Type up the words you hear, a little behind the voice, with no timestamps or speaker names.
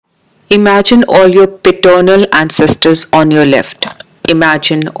Imagine all your paternal ancestors on your left.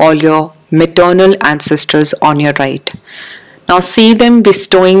 Imagine all your maternal ancestors on your right. Now see them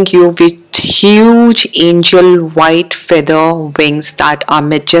bestowing you with huge angel white feather wings that are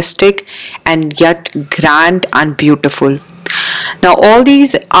majestic and yet grand and beautiful. Now, all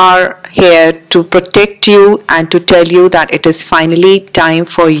these are here to protect you and to tell you that it is finally time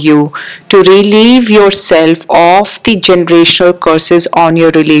for you to relieve yourself of the generational curses on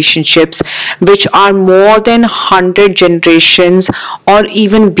your relationships, which are more than 100 generations or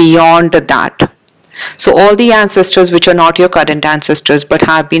even beyond that. So, all the ancestors which are not your current ancestors but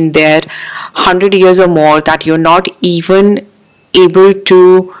have been there 100 years or more that you're not even able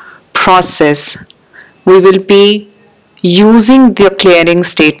to process, we will be using the clearing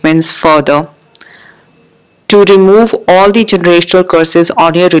statements further to remove all the generational curses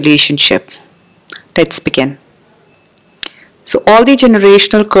on your relationship. Let's begin. So, all the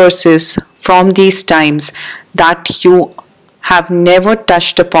generational curses from these times that you have never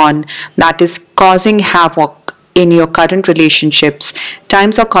touched upon, that is causing havoc in your current relationships,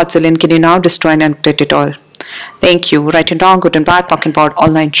 times of Godzilla, can you now destroy and uncreate it all? Thank you. Right and wrong, good and bad, talking about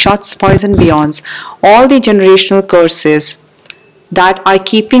online shots, poison, beyonds, all the generational curses that are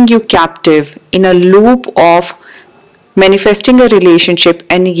keeping you captive in a loop of manifesting a relationship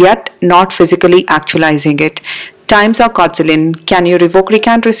and yet not physically actualizing it. Times are Godzilla. Can you revoke,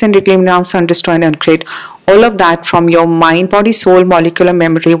 recant, rescind, reclaim, renounce, destroy, and uncreate all of that from your mind, body, soul, molecular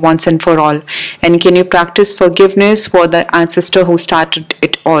memory once and for all? And can you practice forgiveness for the ancestor who started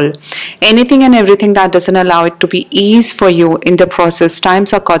it all? Anything and everything that doesn't allow it to be ease for you in the process,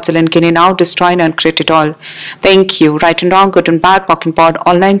 times are Godzilla. Can you now destroy and uncreate it all? Thank you. Right and wrong, good and bad, pocket pod,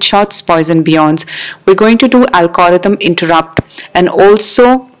 online shots, poison, beyonds. We're going to do algorithm interrupt and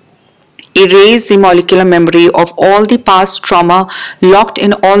also erase the molecular memory of all the past trauma locked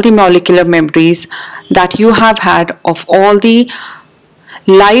in all the molecular memories that you have had of all the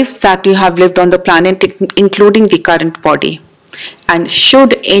lives that you have lived on the planet, including the current body. And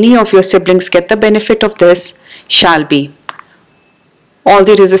should any of your siblings get the benefit of this, shall be. All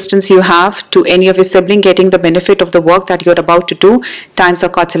the resistance you have to any of your sibling getting the benefit of the work that you're about to do, times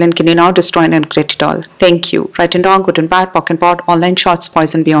of Godzilla, can you now destroy and uncreate it all? Thank you. Right and wrong, good and bad, pock and pot, online shots,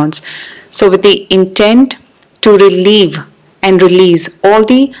 poison, beyonds. So with the intent to relieve and release all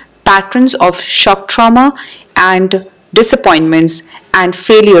the patterns of shock trauma and disappointments and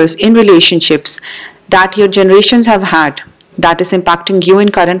failures in relationships that your generations have had, that is impacting you in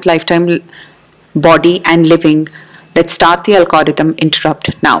current lifetime body and living. Let's start the algorithm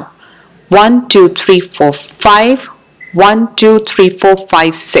interrupt now. 1, 2, 3, 4, 5. 1, 2, 3, 4,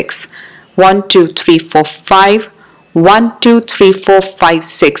 5, 6. 1, 2, 3, 4, 5. 1, 2, 3, 4, 5,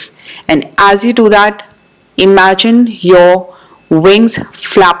 6. And as you do that, imagine your wings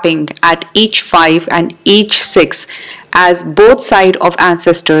flapping at each 5 and each 6 as both sides of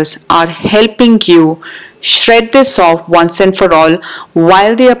ancestors are helping you shred this off once and for all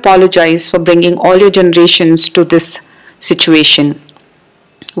while they apologize for bringing all your generations to this situation.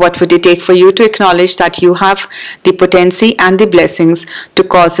 What would it take for you to acknowledge that you have the potency and the blessings to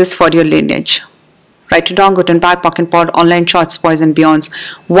cause this for your lineage? Right and wrong, good and bad, pock and pod, online shots, poison, beyonds.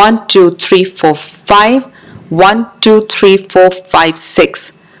 1, 2, 3, 4, 5. 1, 2, 3, 4, 5,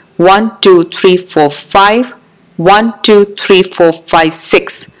 6. 1, 2, 3, 4, 5. 1, 2, 3, 4, 5,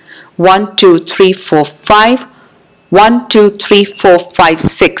 6. 1, 2, 3, 4, 5. 1, 2, 3, 4, 5,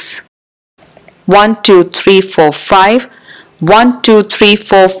 6. 1, 2, 3, 4, 5. 1, 2, 3,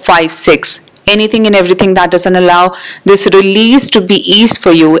 4, 5, 6. Anything and everything that doesn't allow this release to be eased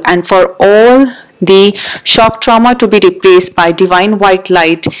for you and for all the shock trauma to be replaced by divine white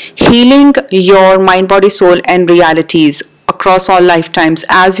light, healing your mind, body, soul, and realities across all lifetimes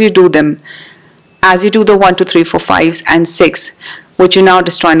as you do them. As you do the 1, 2, 3, 4, 5, and 6, which you now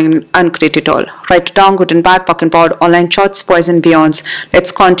destroy and uncreate it all. Right, down, good and bad, pock and pod, online shots, poison, beyonds.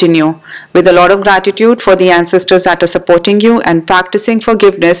 Let's continue with a lot of gratitude for the ancestors that are supporting you and practicing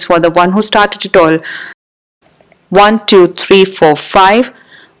forgiveness for the one who started it all. 1, 2, 3, 4, 5.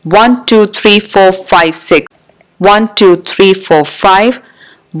 1, 2, 3, 4, 5, 6. 1, 2, 3, 4, 5.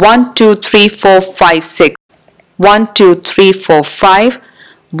 1, 2, 3, 4, 5, 6. 1, 2, 3, 4, 5.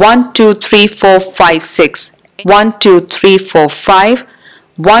 1, 2, 3, 4, 5, 6. 1, 2, 3, 4, 5.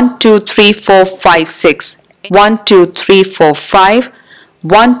 1, 2, 3, 4, 5, 6. 1, 2, 3, 4, 5.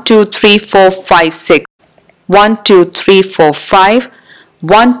 1, 2, 3, 4, 5, 6. 1, 2, 3, 4, 5.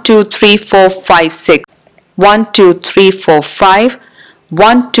 1, 2, 3, 4, 5, 6. 1, 2, 3, 4, 5.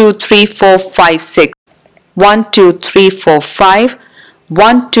 1, 2, 3, 4, 5, 6. 1, 2, 3, 4, 5.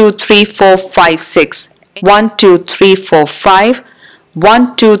 1, 2, 3, 4, 5, 6. 1, 2, 3, 4, 5.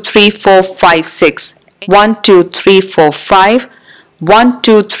 1, 2, 3, 4, 5, 6. 1, 2, 3, 4, 5. 1,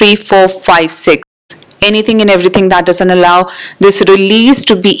 2, 3, 4, 5, 6. Anything and everything that doesn't allow this release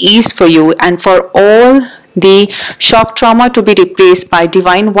to be eased for you, and for all the shock trauma to be replaced by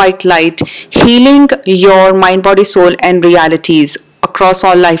divine white light, healing your mind, body, soul, and realities across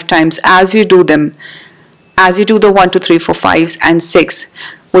all lifetimes as you do them, as you do the 1, 2, 3, 4, 5s and 6,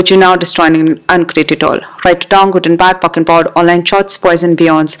 which you now destroy and uncreate it all. Write it down, good and bad, POC and POD, online shots, poison,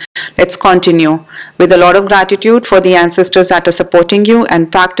 beyonds. Let's continue with a lot of gratitude for the ancestors that are supporting you and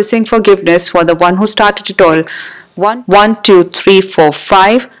practicing forgiveness for the one who started it all. 1, 2, 3, 4,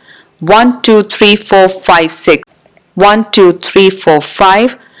 5. 1, 2, 3, 4, 5, 6. 1, 2, 3, 4,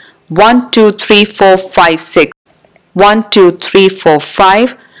 5. 1, 2, 3, 4, 5, 6. 1, 2, 3, 4,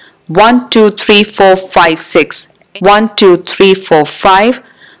 5. 1, 2, 3, 4, 5, 6. 1, 2, 3, 4, 5.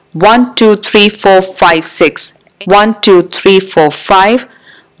 1, 2, 3, 4, 5, 6. 1, 2, 3, 4, 5.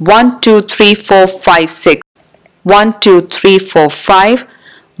 1, 2, 3, 4, 5, 6. 1, 2, 3, 4, 5.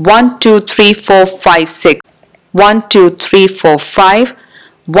 1, 2, 3, 4, 5, 6. 1, 2, 3, 4, 5.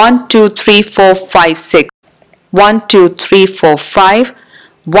 1, 2, 3, 4, 5, 6. 1, 2, 3, 4, 5.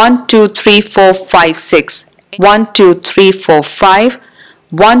 1, 2, 3, 4, 5, 6. 1, 2, 3, 4, 5.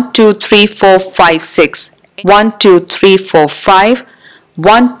 1, 2, 3, 4, 5, 6. 1, 2, 3, 4, 5.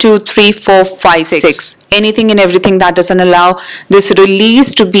 1, 2, 3, 4, 5, 6. Anything and everything that doesn't allow this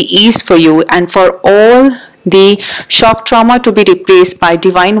release to be eased for you, and for all the shock trauma to be replaced by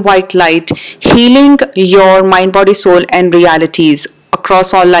divine white light, healing your mind, body, soul, and realities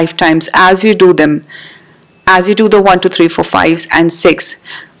across all lifetimes as you do them, as you do the 1, 2, 3, 4, 5s and 6,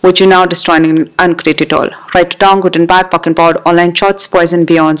 which you now destroy and uncreate it all. Write it down, good and bad, POC and POD, online shots, poison,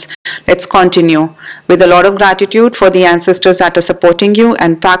 beyonds. Let's continue with a lot of gratitude for the ancestors that are supporting you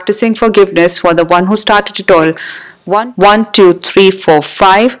and practicing forgiveness for the one who started it all. 1, 2, 3, 4,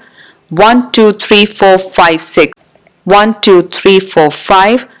 5. 1, 2, 3, 4, 5, 6. 1, 2, 3, 4,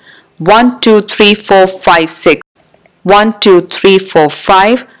 5. 1, 2, 3, 4, 5, 6. 1, 2, 3, 4,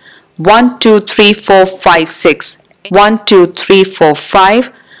 5. 1, 2, 3, 4, 5, 6. 1, 2, 3, 4,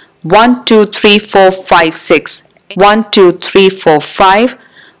 5. 1, 2, 3, 4, 5, 6. 1, 2, 3, 4, 5.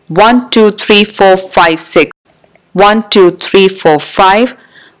 1, 2, 3, 4, 5, 6. 1, 2, 3, 4, 5.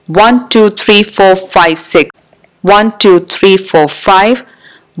 1, 2, 3, 4, 5, 6. 1, 2, 3, 4, 5.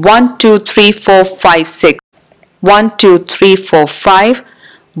 1, 2, 3, 4, 5, 6. 1, 2, 3, 4, 5.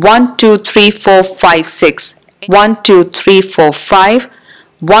 1, 2, 3, 4, 5, 6. 1, 2, 3, 4, 5.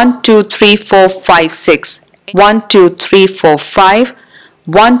 1, 2, 3, 4, 5, 6. 1, 2, 3, 4, 5.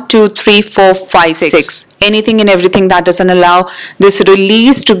 1, 2, 3, 4, 5, 6. Anything and everything that doesn't allow this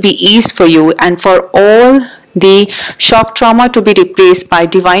release to be eased for you, and for all the shock trauma to be replaced by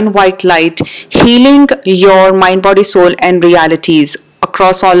divine white light, healing your mind, body, soul, and realities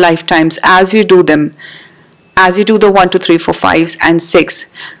across all lifetimes as you do them, as you do the 1, 2, 3, 4, 5s and 6,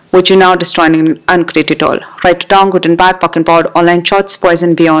 which you now destroy and uncreate it all. Write it down, good and bad, POC and POD, online shots,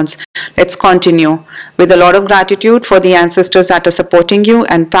 poison, beyonds. Let's continue with a lot of gratitude for the ancestors that are supporting you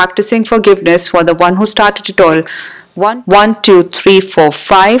and practicing forgiveness for the one who started it all. 1, 2, 3, 4,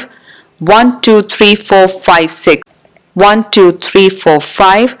 5. 1, 2, 3, 4, 5, 6. 1, 2, 3, 4,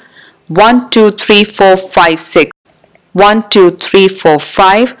 5. 1, 2, 3, 4, 5, 6. 1, 2, 3, 4,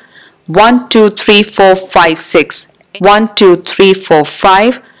 5. 1, 2, 3, 4, 5, 6. 1, 2, 3, 4,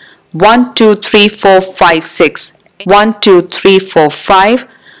 5. 1, 2, 3, 4, 5, 6. 1, 2, 3, 4, 5.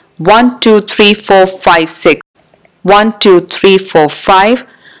 1, 2, 3, 4, 5, 6. 1, 2, 3, 4, 5.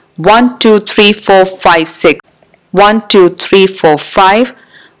 1, 2, 3, 4, 5, 6. 1, 2, 3, 4, 5.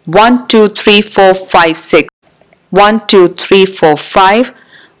 1, 2, 3, 4, 5, 6. 1, 2, 3, 4, 5.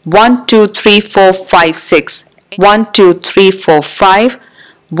 1, 2, 3, 4, 5, 6. 1, 2, 3, 4, 5.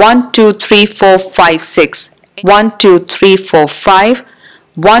 1, 2, 3, 4, 5, 6. 1, 2, 3, 4, 5.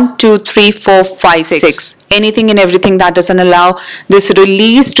 1, 2, 3, 4, 5, 6. Anything and everything that doesn't allow this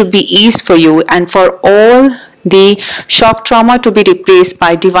release to be eased for you, and for all the shock trauma to be replaced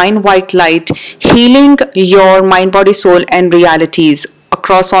by divine white light, healing your mind, body, soul, and realities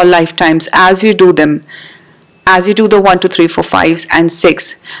across all lifetimes as you do them, as you do the 1, 2, 3, 4, 5s and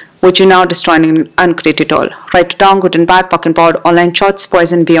 6, which you now destroy and uncreate it all. Write it down, good and bad, POC and POD, online shots,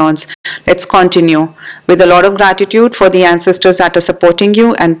 poison, beyonds. Let's continue with a lot of gratitude for the ancestors that are supporting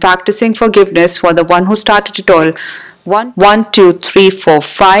you and practicing forgiveness for the one who started it all. 1, 2, 3, 4,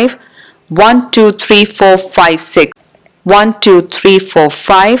 5. 1, 2, 3, 4, 5, 6. 1, 2, 3, 4,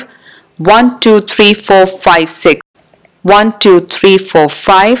 5. 1, 2, 3, 4, 5, 6. 1, 2, 3, 4,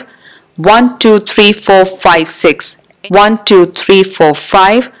 5. 1, 2, 3, 4, 5, 6. 1, 2, 3, 4,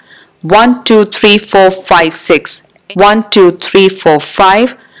 5. 1, 2, 3, 4, 5, 6. 1, 2, 3, 4,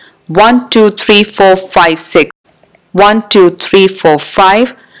 5. 1, 2, 3, 4, 5, 6. 1, 2, 3, 4,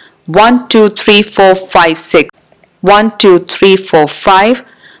 5. 1, 2, 3, 4, 5, 6. 1, 2, 3, 4, 5.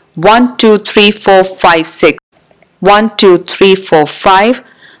 1, 2, 3, 4, 5, 6. 1, 2, 3, 4, 5.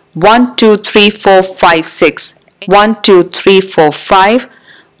 1, 2, 3, 4, 5, 6. 1, 2, 3, 4, 5.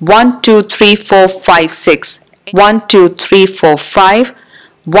 1, 2, 3, 4, 5, 6. 1, 2, 3, 4, 5.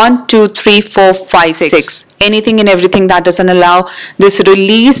 1, 2, 3, 4, 5, 6. Anything and everything that doesn't allow this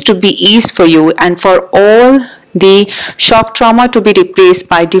release to be eased for you, and for all the shock trauma to be replaced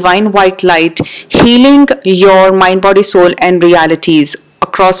by divine white light, healing your mind, body, soul, and realities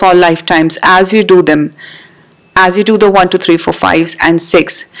across all lifetimes as you do them. As you do the 1, 2, 3, 4, 5s and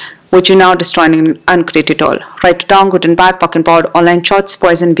 6, which you now destroy and uncreate it all. Write it down, good and bad, puck and pod, online shots,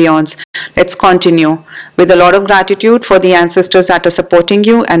 poison, beyonds. Let's continue with a lot of gratitude for the ancestors that are supporting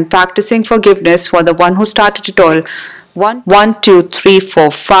you and practicing forgiveness for the one who started it all. 1, 2, 3,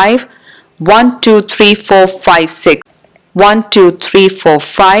 4, 5. 1, 2, 3, 4, 5, 6. 1, 2, 3, 4,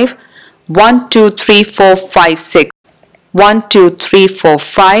 5. 1, 2, 3, 4, 5, 6. 1, 2, 3, 4,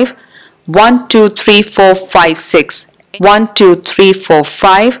 5. 1, 2, 3, 4, 5, 6. 1, 2, 3, 4,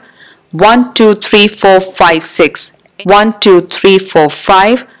 5. 1, 2, 3, 4, 5, 6. 1, 2, 3, 4,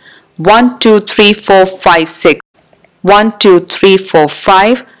 5. 1, 2, 3, 4, 5, 6. 1, 2, 3, 4,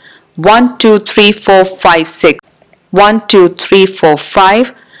 5. 1, 2, 3, 4, 5, 6. 1, 2, 3, 4,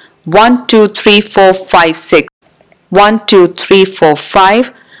 5. 1, 2, 3, 4, 5, 6. 1, 2, 3, 4,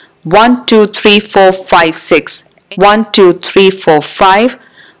 5. 1, 2, 3, 4, 5, 6. 1, 2, 3, 4, 5.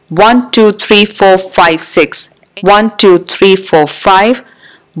 1, 2, 3, 4, 5, 6. 1, 2, 3, 4, 5.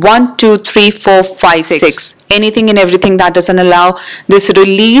 1, 2, 3, 4, 5, 6. Anything and everything that doesn't allow this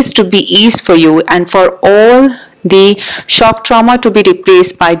release to be eased for you, and for all the shock trauma to be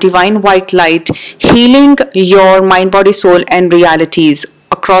replaced by divine white light, healing your mind, body, soul, and realities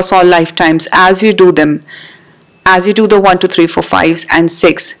across all lifetimes as you do them. As you do the 1, 2, 3, 4, 5s and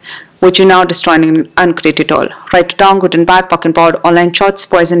 6, which you now destroy and uncreate it all. Write it down, good and bad, puck and pod, online shots,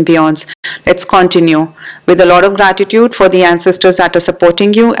 poison, beyonds. Let's continue with a lot of gratitude for the ancestors that are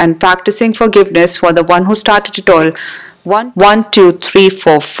supporting you and practicing forgiveness for the one who started it all. 1, 2, 3,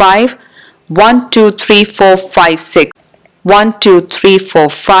 4, 5. 1, 2, 3, 4, 5, 6. 1, 2, 3, 4,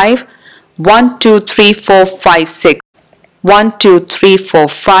 5. 1, 2, 3, 4, 5, 6. 1, 2, 3, 4,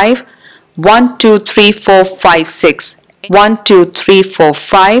 5. 1, 2, 3, 4, 5, 6. 1, 2, 3, 4,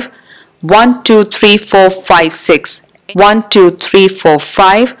 5. 1, 2, 3, 4, 5, 6. 1, 2, 3, 4,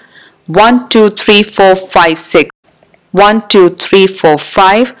 5. 1, 2, 3, 4, 5, 6. 1, 2, 3, 4,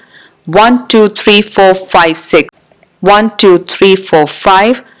 5. 1, 2, 3, 4, 5, 6. 1, 2, 3, 4,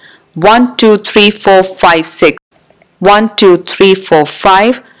 5. 1, 2, 3, 4, 5, 6. 1, 2, 3, 4,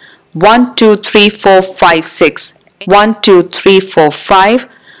 5. 1, 2, 3, 4, 5, 6. 1, 2, 3, 4, 5.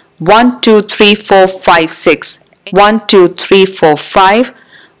 1, 2, 3, 4, 5, 6. 1, 2, 3, 4, 5.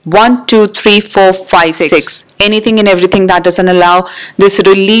 1, 2, 3, 4, 5, 6. Anything and everything that doesn't allow this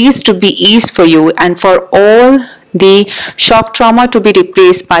release to be eased for you, and for all the shock trauma to be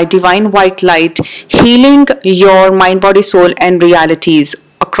replaced by divine white light, healing your mind, body, soul, and realities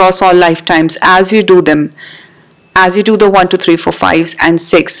across all lifetimes as you do them. As you do the 1, 2, 3, 4, 5s and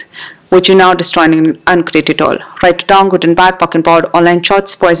 6, which you now destroy and uncreate it all. Write it down, good and bad, puck and pod, online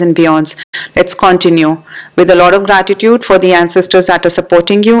shots, poison, beyonds. Let's continue with a lot of gratitude for the ancestors that are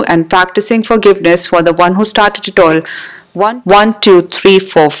supporting you and practicing forgiveness for the one who started it all. 1, 2, 3,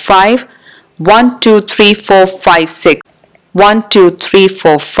 4, 5. 1, 2, 3, 4, 5, 6. 1, 2, 3,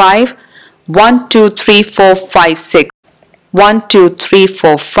 4, 5. 1, 2, 3, 4, 5, 6. 1, 2, 3,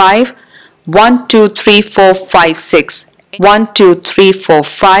 4, 5. 1, 2, 3, 4, 5, 6. 1, 2, 3, 4,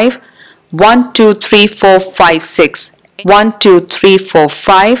 5. 1, 2, 3, 4, 5, 6. 1, 2, 3, 4,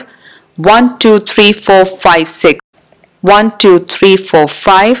 5. 1, 2, 3, 4, 5, 6. 1, 2, 3, 4,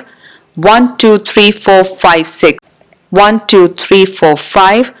 5. 1, 2, 3, 4, 5, 6. 1, 2, 3, 4,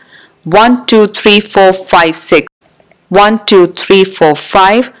 5. 1, 2, 3, 4, 5, 6. 1, 2, 3, 4,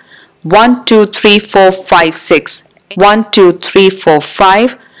 5. 1, 2, 3, 4, 5, 6. 1, 2, 3, 4,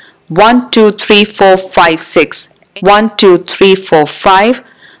 5. 1, 2, 3, 4, 5, 6. 1, 2, 3, 4, 5.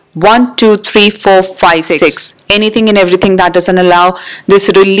 1, 2, 3, 4, 5, 6. Anything and everything that doesn't allow this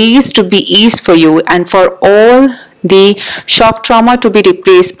release to be eased for you, and for all the shock trauma to be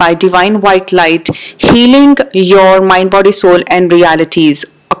replaced by divine white light, healing your mind, body, soul, and realities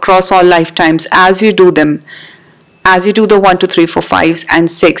across all lifetimes as you do them. As you do the 1, 2, 3, 4, 5s and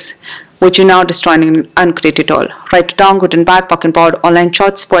 6, which you now destroy and uncreate it all. Write it down, good and bad, POC and POD, online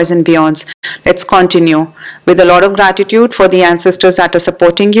shots, boys and beyonds. Let's continue with a lot of gratitude for the ancestors that are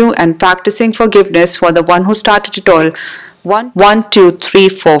supporting you and practicing forgiveness for the one who started it all. 1, 2, 3,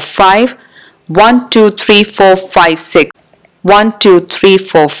 4, 5. 1, 2, 3, 4, 5, 6. 1, 2, 3,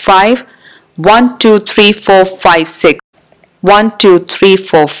 4, 5. 1, 2, 3, 4, 5, 6. 1, 2, 3,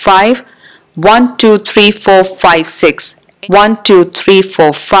 4, 5. 1, 2, 3, 4, 5, 6. 1, 2, 3,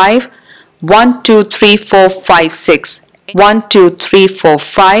 4, 5. 1, 2, 3, 4, 5, 6. 1, 2, 3, 4,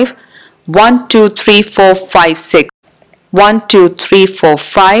 5. 1, 2, 3, 4, 5, 6. 1, 2, 3, 4,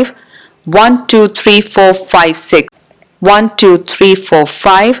 5. 1, 2, 3, 4, 5, 6. 1, 2, 3, 4,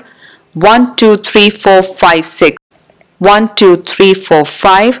 5. 1, 2, 3, 4, 5, 6. 1, 2, 3, 4,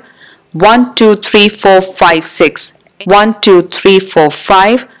 5. 1, 2, 3, 4, 5, 6. 1, 2, 3, 4,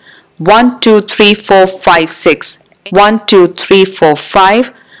 5. 1, 2, 3, 4, 5, 6. 1, 2, 3, 4,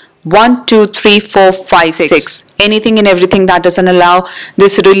 5. 1, 2, 3, 4, 5, 6. Anything and everything that doesn't allow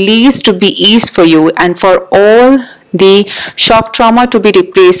this release to be eased for you and for all the shock trauma to be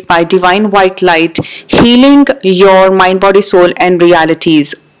replaced by divine white light, healing your mind, body, soul, and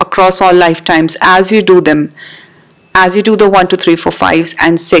realities across all lifetimes as you do them. As you do the 1, 2, 3, 4, 5s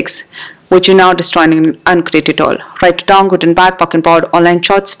and 6, which you now destroy and uncreate it all. Write it down, good and bad, POC and POD, online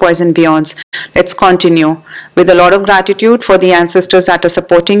shots, boys and beyonds. Let's continue with a lot of gratitude for the ancestors that are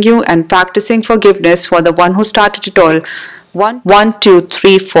supporting you and practicing forgiveness for the one who started it all. 1, 2,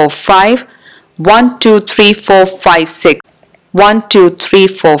 3, 4, 5. 1, 2, 3, 4, 5, 6. 1, 2, 3,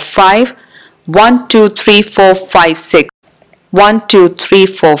 4, 5. 1, 2, 3, 4, 5, 6. 1, 2, 3,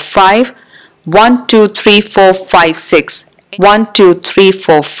 4, 5. 1, 2, 3, 4, 5, 6. 1, 2, 3,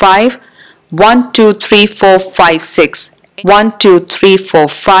 4, 5. 1, 2, 3, 4, 5, 6. 1, 2, 3, 4,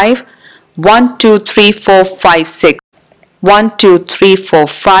 5. 1, 2, 3, 4, 5, 6. 1, 2, 3, 4,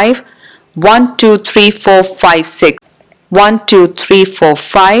 5. 1, 2, 3, 4, 5, 6. 1, 2, 3, 4,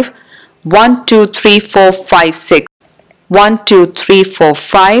 5. 1, 2, 3, 4, 5, 6. 1, 2, 3, 4,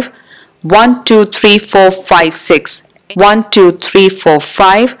 5. 1, 2, 3, 4, 5, 6. 1, 2, 3, 4,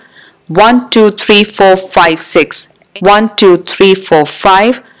 5. 1, 2, 3, 4, 5, 6. 1, 2, 3, 4,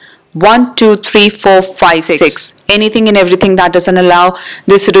 5. 1, 2, 3, 4, 5, 6. Anything and everything that doesn't allow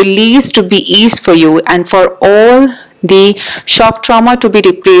this release to be eased for you and for all the shock trauma to be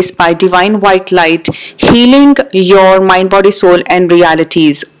replaced by divine white light, healing your mind, body, soul, and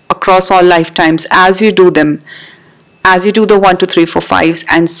realities across all lifetimes as you do them. As you do the 1, 2, 3, 4, 5s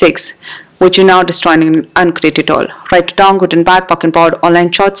and 6, which you now destroy and uncreate it all. Write it down, good and bad, POC and POD,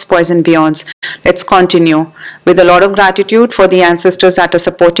 online shots, boys and beyonds. Let's continue with a lot of gratitude for the ancestors that are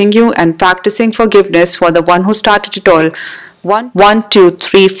supporting you and practicing forgiveness for the one who started it all. 1, 2,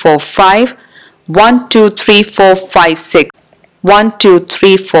 3, 4, 5. 1, 2, 3, 4, 5, 6. 1, 2,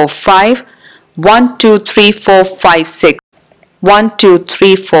 3, 4, 5. 1, 2, 3, 4, 5, 6. 1, 2,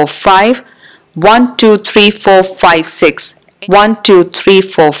 3, 4, 5. 1, 2, 3, 4, 5, 6. 1, 2, 3,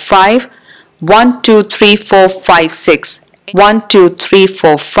 4, 5. 1, 2, 3, 4, 5, 6. 1, 2, 3,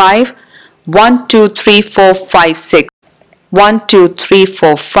 4, 5. 1, 2, 3, 4, 5, 6. 1, 2, 3,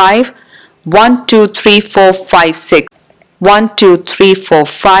 4, 5. 1, 2, 3, 4, 5, 6. 1, 2, 3, 4,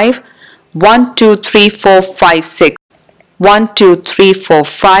 5. 1, 2, 3, 4, 5, 6. 1, 2, 3, 4,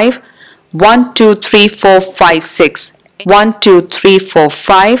 5. 1, 2, 3, 4, 5, 6. 1, 2, 3, 4,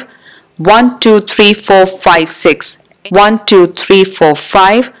 5. 1, 2, 3, 4, 5, 6. 1, 2, 3, 4,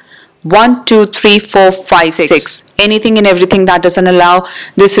 5. 1, 2, 3, 4, 5, 6. Anything and everything that doesn't allow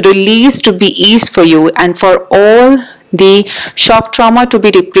this release to be eased for you and for all the shock trauma to be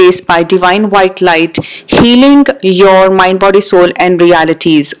replaced by divine white light, healing your mind, body, soul, and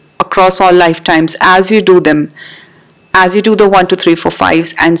realities across all lifetimes as you do them. As you do the 1, 2, 3, 4,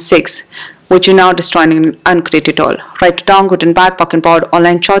 5s and 6, which you now destroy and uncreate it all. Write it down, good and bad, POC and POD,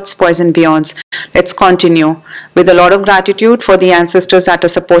 online shots, boys and beyonds. Let's continue with a lot of gratitude for the ancestors that are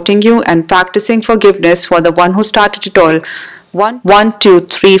supporting you and practicing forgiveness for the one who started it all. 1, 2,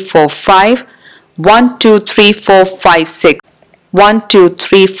 3, 4, 5. 1, 2, 3, 4, 5, 6. 1, 2,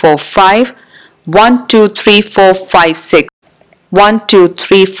 3, 4, 5. 1, 2, 3, 4, 5, 6. 1, 2,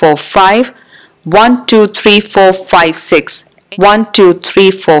 3, 4, 5. 1, 2, 3, 4, 5, 6. 1, 2,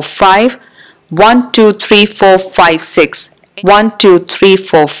 3, 4, 5. 1, 2, 3, 4, 5, 6. 1, 2, 3,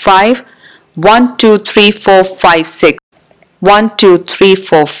 4, 5. 1, 2, 3, 4, 5, 6. 1, 2, 3,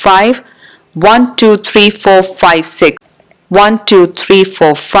 4, 5. 1, 2, 3, 4, 5, 6. 1, 2, 3,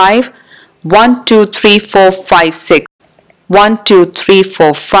 4, 5. 1, 2, 3, 4, 5, 6. 1, 2, 3,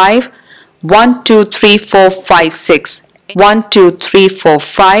 4, 5. 1, 2, 3, 4, 5, 6. 1, 2, 3, 4,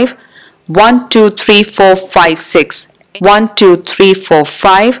 5. 1, 2, 3, 4, 5, 6. 1, 2, 3, 4,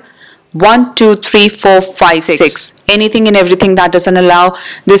 5. 1, 2, 3, 4, 5, 6. Anything and everything that doesn't allow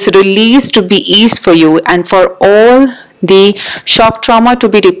this release to be ease for you, and for all the shock trauma to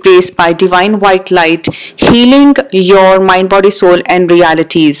be replaced by divine white light, healing your mind, body, soul, and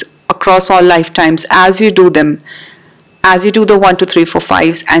realities across all lifetimes as you do them, as you do the 1, 2, 3, 4,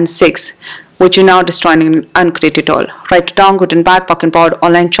 5s and 6, which you now destroy and uncreate it all. Write it down, good and bad, puck and pod,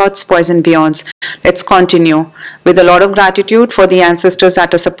 online shots, poison, beyonds. Let's continue with a lot of gratitude for the ancestors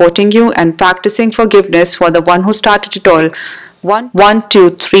that are supporting you and practicing forgiveness for the one who started it all. 1,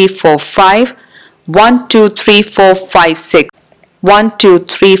 2, 3, 4, 5. 1, 2, 3, 4, 5, 6. 1, 2,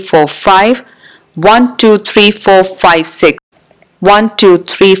 3, 4, 5. 1, 2, 3, 4, 5, 6. 1, 2,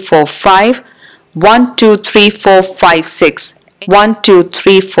 3, 4, 5. 1, 2, 3, 4, 5, 6. 1, 2,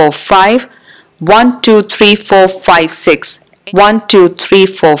 3, 4, 5. 1, 2, 3, 4, 5, 6. 1, 2, 3,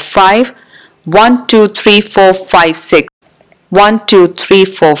 4, 5. 1, 2, 3, 4, 5, 6. 1, 2, 3,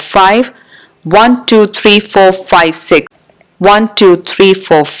 4, 5. 1, 2, 3, 4, 5, 6. 1, 2, 3,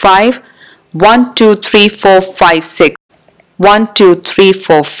 4, 5. 1, 2, 3, 4, 5, 6. 1, 2, 3,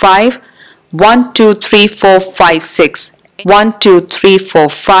 4, 5. 1, 2, 3, 4, 5, 6. 1, 2, 3, 4,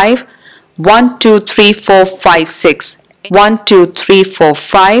 5. 1, 2, 3, 4, 5, 6. 1, 2, 3, 4,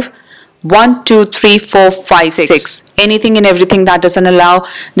 5. 1, 2, 3, 4, 5, 6. Anything and everything that doesn't allow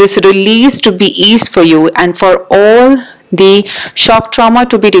this release to be ease for you, and for all the shock trauma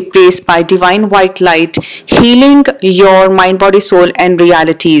to be replaced by divine white light, healing your mind, body, soul, and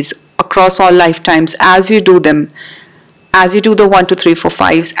realities across all lifetimes as you do them, as you do the 1, 2, 3, 4,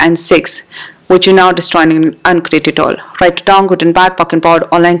 5s and 6, which you now destroy and uncreate it all. Write it down, good and bad, puck and pod,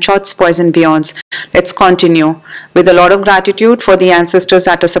 online shots, poison, beyonds. Let's continue with a lot of gratitude for the ancestors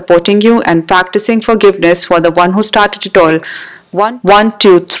that are supporting you and practicing forgiveness for the one who started it all. 1,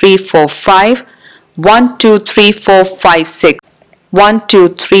 2, 3, 4, 5. 1, 2, 3, 4, 5, 6. 1, 2,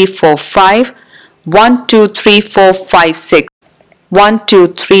 3, 4, 5. 1, 2, 3, 4, 5, 6. 1, 2,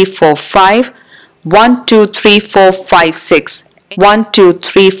 3, 4, 5. 1, 2, 3, 4, 5, 6. 1, 2,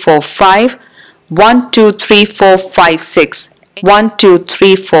 3, 4, 5. 1, 2, 3, 4, 5, 6. 1, 2,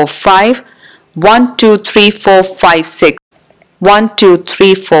 3, 4, 5. 1, 2, 3, 4, 5, 6. 1, 2,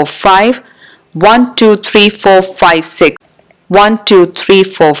 3, 4, 5. 1, 2, 3, 4, 5, 6. 1, 2, 3,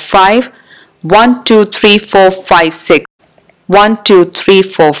 4, 5. 1, 2, 3, 4, 5, 6. 1, 2, 3,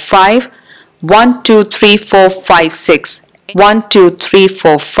 4, 5. 1, 2, 3, 4, 5, 6. 1, 2, 3,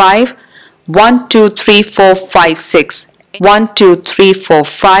 4, 5. 1, 2, 3, 4, 5, 6. 1, 2, 3, 4,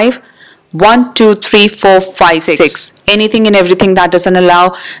 5. 1, 2, 3, 4, 5, 6. Anything and everything that doesn't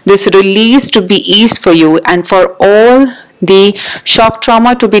allow this release to be ease for you, and for all the shock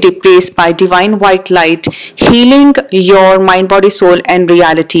trauma to be replaced by divine white light, healing your mind, body, soul, and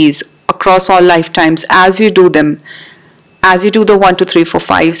realities across all lifetimes as you do them, as you do the 1, 2, 3, 4,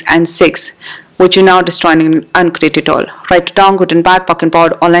 5s and 6, which you now destroy and uncreate it all. Write it down, good and bad, puck and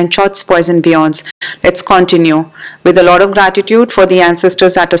pod, online shots, poison, beyonds. Let's continue with a lot of gratitude for the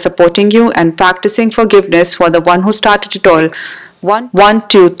ancestors that are supporting you and practicing forgiveness for the one who started it all. 1,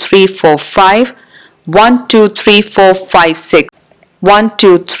 2, 3, 4, 5. 1, 2, 3, 4, 5, 6. 1,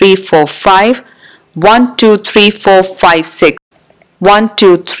 2, 3, 4, 5. 1, 2, 3, 4, 5, 6. 1,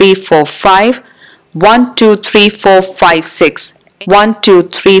 2, 3, 4, 5. 1, 2, 3, 4, 5, 6. 1, 2,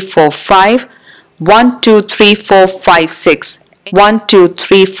 3, 4, 5. 1, 2, 3, 4, 5, 6. 1, 2,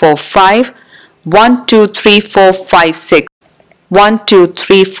 3, 4, 5. 1, 2, 3, 4, 5, 6. 1, 2,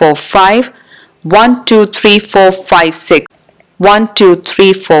 3, 4, 5. 1, 2, 3, 4, 5, 6. 1, 2,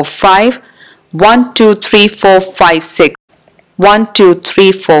 3, 4, 5. 1, 2, 3, 4, 5, 6. 1, 2,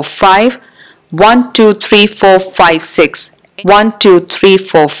 3, 4, 5. 1, 2, 3, 4, 5, 6. 1, 2, 3,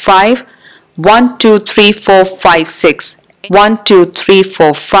 4, 5. 1, 2, 3, 4, 5, 6. 1, 2, 3,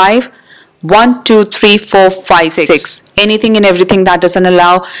 4, 5. 1, 2, 3, 4, 5, 6. Anything and everything that doesn't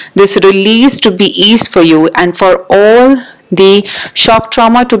allow this release to be ease for you, and for all the shock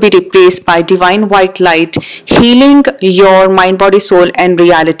trauma to be replaced by divine white light, healing your mind, body, soul, and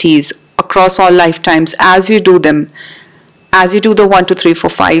realities across all lifetimes as you do them, as you do the 1, 2, 3, 4,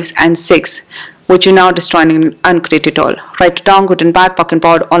 5s and 6, which you now destroy and uncreate it all. Write it down, good and bad, puck and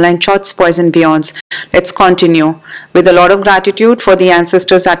pod, online shots, poison, beyonds. Let's continue with a lot of gratitude for the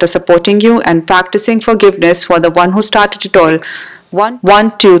ancestors that are supporting you and practicing forgiveness for the one who started it all.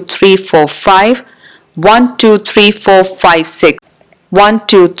 1, 2, 3, 4, 5. 1, 2, 3, 4, 5, 6. 1,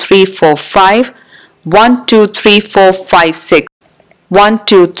 2, 3, 4, 5. 1, 2, 3, 4, 5, 6. 1,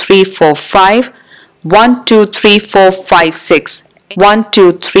 2, 3, 4, 5. 1, 2, 3, 4, 5, 6. 1,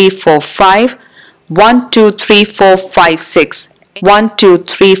 2, 3, 4, 5. 1, 2, 3, 4, 5, 6. 1, 2,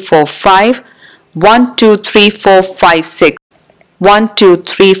 3, 4, 5. 1, 2, 3, 4, 5, 6. 1, 2,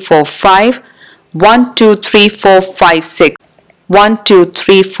 3, 4, 5. 1, 2, 3, 4, 5, 6. 1, 2,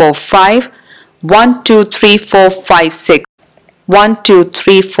 3, 4, 5. 1, 2, 3, 4, 5, 6. 1, 2,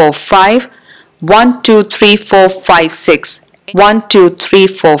 3, 4, 5. 1, 2, 3, 4, 5, 6. 1, 2, 3,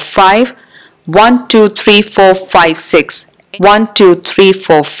 4, 5. 1, 2, 3, 4, 5, 6. 1, 2, 3,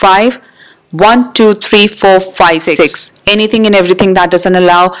 4, 5. 1, 2, 3, 4, 5, 6. Anything and everything that doesn't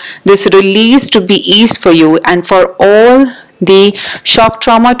allow this release to be eased for you, and for all the shock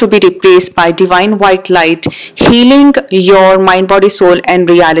trauma to be replaced by divine white light, healing your mind, body, soul, and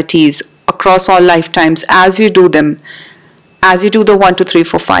realities across all lifetimes as you do them. As you do the 1, 2, 3,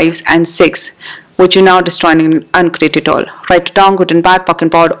 4, 5s and 6, which you now destroy and uncreate it all. Write it down, good and bad, puck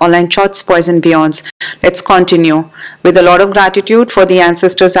and pod, online shots, poison, beyonds. Let's continue with a lot of gratitude for the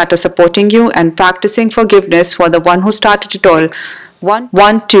ancestors that are supporting you and practicing forgiveness for the one who started it all.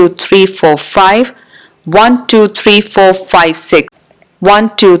 1, 2, 3, 4, 5. 1, 2, 3, 4, 5, 6.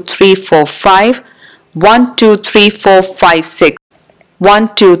 1, 2, 3, 4, 5. 1, 2, 3, 4, 5, 6.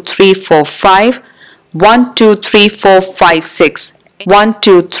 1, 2, 3, 4, 5. 1, 2, 3, 4, 5, 6. 1,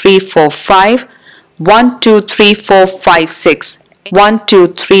 2, 3, 4, 5. 1, 2, 3, 4, 5, 6. 1, 2,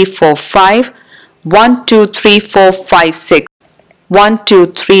 3, 4, 5. 1, 2, 3, 4, 5, 6. 1, 2,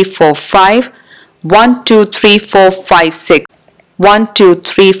 3, 4, 5. 1, 2, 3, 4, 5, 6. 1, 2,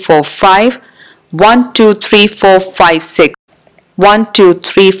 3, 4, 5. 1, 2, 3, 4, 5, 6. 1, 2,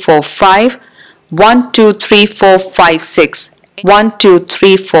 3, 4, 5. 1, 2, 3, 4, 5, 6. 1, 2,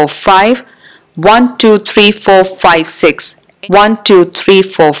 3, 4, 5. 1, 2, 3, 4, 5, 6. 1, 2, 3,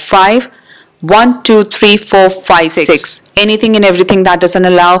 4, 5. 1, 2, 3, 4, 5, 6. Anything and everything that doesn't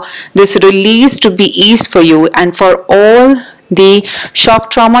allow this release to be eased for you, and for all the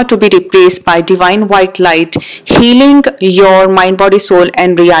shock trauma to be replaced by divine white light, healing your mind, body, soul,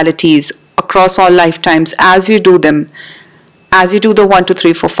 and realities across all lifetimes as you do them. As you do the 1, 2,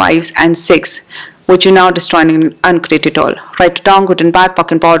 3, 4, 5s and 6, which you now destroy and uncreate it all. Write it down, good and bad,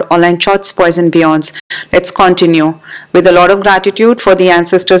 puck and pod, online shots, poison, beyonds. Let's continue with a lot of gratitude for the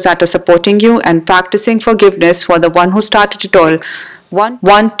ancestors that are supporting you and practicing forgiveness for the one who started it all.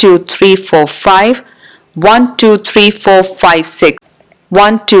 1, 2, 3, 4, 5. 1, 2, 3, 4, 5, 6.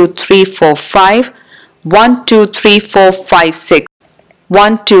 1, 2, 3, 4, 5. 1, 2, 3, 4, 5, 6.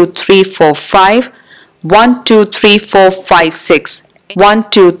 1, 2, 3, 4, 5. 1, 2, 3, 4, 5, 6. 1,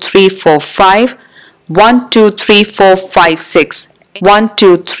 2, 3, 4, 5. 1, 2, 3, 4, 5, 6. 1,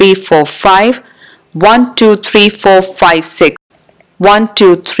 2, 3, 4, 5. 1, 2, 3, 4, 5, 6. 1,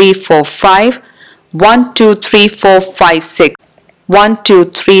 2, 3, 4, 5. 1, 2, 3, 4, 5, 6. 1, 2,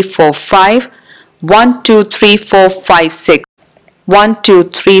 3, 4, 5. 1, 2, 3, 4, 5, 6. 1, 2,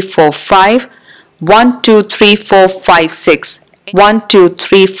 3, 4, 5. 1, 2, 3, 4, 5, 6. 1, 2,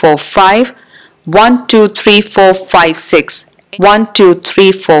 3, 4, 5. 1, 2, 3, 4, 5, 6. 1, 2,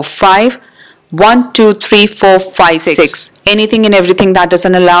 3, 4, 5. 1, 2, 3, 4, 5, 6. Anything and everything that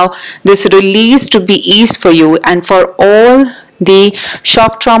doesn't allow this release to be eased for you, and for all the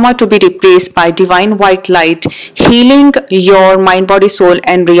shock trauma to be replaced by divine white light, healing your mind, body, soul,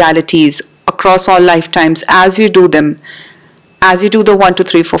 and realities across all lifetimes as you do them. As you do the 1, 2,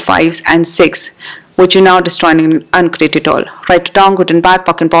 3, 4, 5s and 6, which you now destroy and uncreate it all. Write it down, good and bad,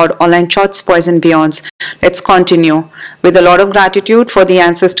 puck and pod, online shots, poison, beyonds. Let's continue with a lot of gratitude for the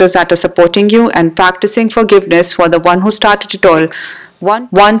ancestors that are supporting you and practicing forgiveness for the one who started it all.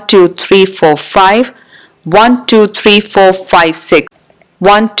 1, 2, 3, 4, 5. 1, 2, 3, 4, 5, 6.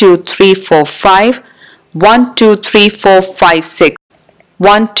 1, 2, 3, 4, 5. 1, 2, 3, 4, 5, 6.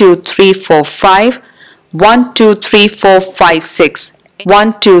 1, 2, 3, 4, 5. 1, 2, 3, 4, 5, 6.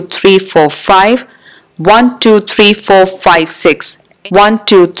 1, 2, 3, 4, 5. 1, 2, 3, 4, 5, 6. 1,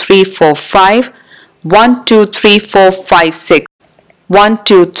 2, 3, 4, 5. 1, 2, 3, 4, 5, 6. 1,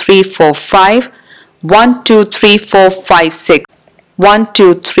 2, 3, 4, 5. 1, 2, 3, 4, 5, 6. 1,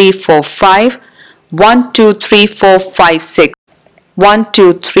 2, 3, 4, 5. 1, 2, 3, 4, 5, 6. 1,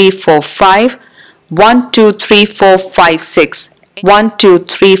 2, 3, 4, 5. 1, 2, 3, 4, 5, 6. 1, 2,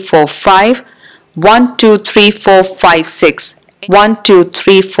 3, 4, 5. 1, 2, 3, 4, 5, 6. 1, 2,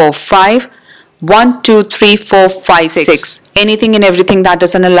 3, 4, 5. 1, 2, 3, 4, 5, 6. Anything and everything that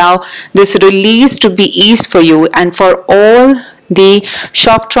doesn't allow this release to be eased for you, and for all the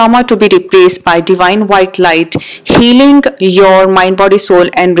shock trauma to be replaced by divine white light, healing your mind, body, soul,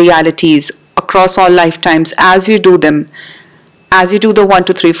 and realities across all lifetimes as you do them. As you do the 1,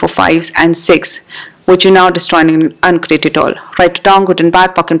 2, 3, 4, 5s and 6, Would you now destroy and uncreate it all? Write it down, good and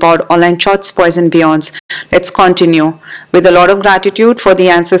bad, puck and pod, online shots, boys and beyonds. Let's continue with a lot of gratitude for the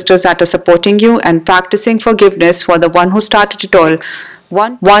ancestors that are supporting you and practicing forgiveness for the one who started it all.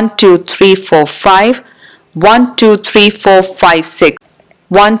 1, 2, 3, 4, 5. 1, 2, 3, 4, 5, 6.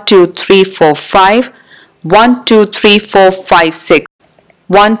 1, 2, 3, 4, 5. 1, 2, 3, 4, 5, 6.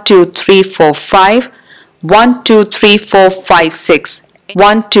 1, 2, 3, 4, 5. 1, 2, 3, 4, 5, 6.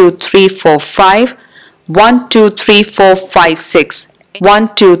 1, 2, 3, 4, 5. 1, 2, 3, 4, 5, 6.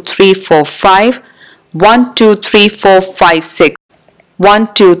 1, 2, 3, 4, 5. 1, 2, 3, 4, 5, 6.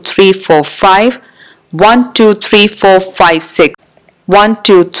 1, 2, 3, 4, 5. 1, 2, 3, 4, 5, 6. 1,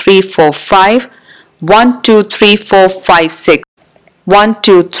 2, 3, 4, 5. 1, 2, 3, 4, 5, 6. 1,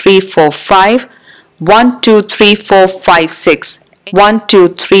 2, 3, 4, 5. 1, 2, 3, 4, 5, 6. 1, 2,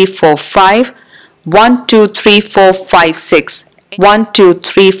 3, 4, 5. 1, 2, 3, 4, 5, 6. 1, 2,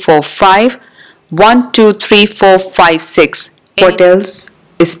 3, 4, 5. 1, 2, 3, 4, 5, 6. What else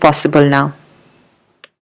is possible now?